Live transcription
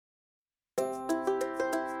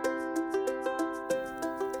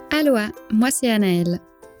Aloha, moi c'est Anaëlle.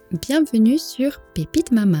 Bienvenue sur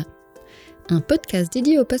Pépite Mama, un podcast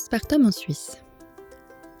dédié au postpartum en Suisse.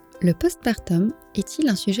 Le postpartum est-il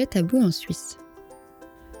un sujet tabou en Suisse ?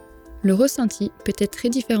 Le ressenti peut être très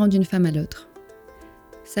différent d'une femme à l'autre.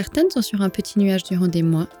 Certaines sont sur un petit nuage durant des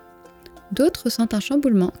mois, d'autres ressentent un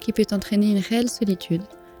chamboulement qui peut entraîner une réelle solitude,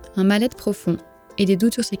 un mal-être profond et des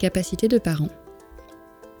doutes sur ses capacités de parent.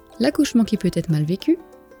 L'accouchement qui peut être mal vécu,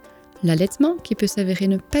 l'allaitement qui peut s'avérer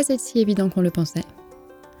ne pas être si évident qu'on le pensait,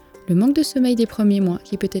 le manque de sommeil des premiers mois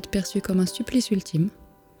qui peut être perçu comme un supplice ultime,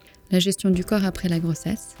 la gestion du corps après la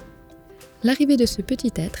grossesse, l'arrivée de ce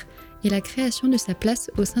petit être et la création de sa place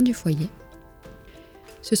au sein du foyer.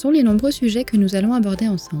 Ce sont les nombreux sujets que nous allons aborder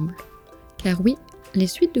ensemble. Car oui, les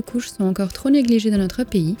suites de couches sont encore trop négligées dans notre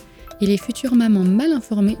pays et les futures mamans mal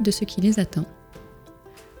informées de ce qui les attend.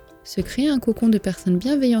 Se créer un cocon de personnes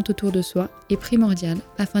bienveillantes autour de soi est primordial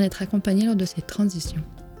afin d'être accompagnée lors de cette transition.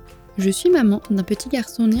 Je suis maman d'un petit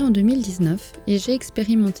garçon né en 2019 et j'ai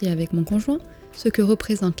expérimenté avec mon conjoint ce que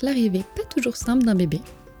représente l'arrivée pas toujours simple d'un bébé,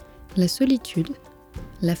 la solitude,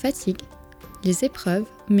 la fatigue, les épreuves,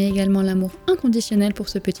 mais également l'amour inconditionnel pour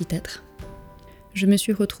ce petit être. Je me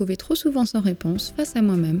suis retrouvée trop souvent sans réponse face à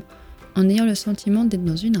moi-même, en ayant le sentiment d'être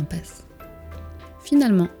dans une impasse.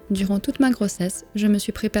 Finalement, durant toute ma grossesse, je me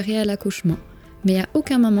suis préparée à l'accouchement, mais à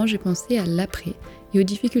aucun moment j'ai pensé à l'après et aux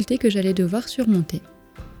difficultés que j'allais devoir surmonter.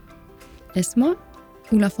 Est-ce moi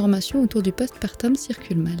ou l'information autour du postpartum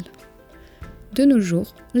circule mal ? De nos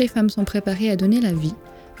jours, les femmes sont préparées à donner la vie,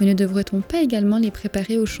 mais ne devrait-on pas également les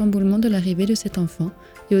préparer au chamboulement de l'arrivée de cet enfant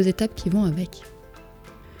et aux étapes qui vont avec ?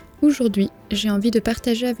 Aujourd'hui, j'ai envie de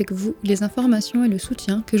partager avec vous les informations et le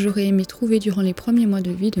soutien que j'aurais aimé trouver durant les premiers mois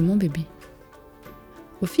de vie de mon bébé.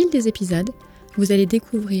 Au fil des épisodes, vous allez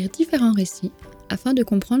découvrir différents récits afin de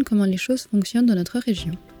comprendre comment les choses fonctionnent dans notre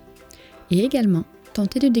région. Et également,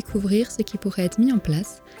 tenter de découvrir ce qui pourrait être mis en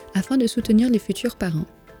place afin de soutenir les futurs parents.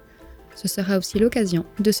 Ce sera aussi l'occasion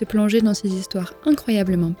de se plonger dans ces histoires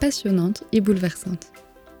incroyablement passionnantes et bouleversantes.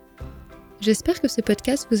 J'espère que ce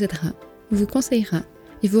podcast vous aidera, vous conseillera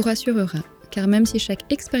et vous rassurera, car même si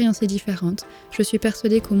chaque expérience est différente, je suis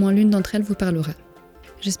persuadée qu'au moins l'une d'entre elles vous parlera.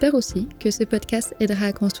 J'espère aussi que ce podcast aidera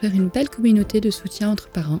à construire une belle communauté de soutien entre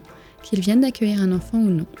parents, qu'ils viennent d'accueillir un enfant ou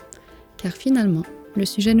non, car finalement, le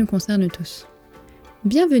sujet nous concerne tous.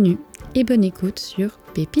 Bienvenue et bonne écoute sur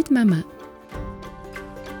Pépite Mama.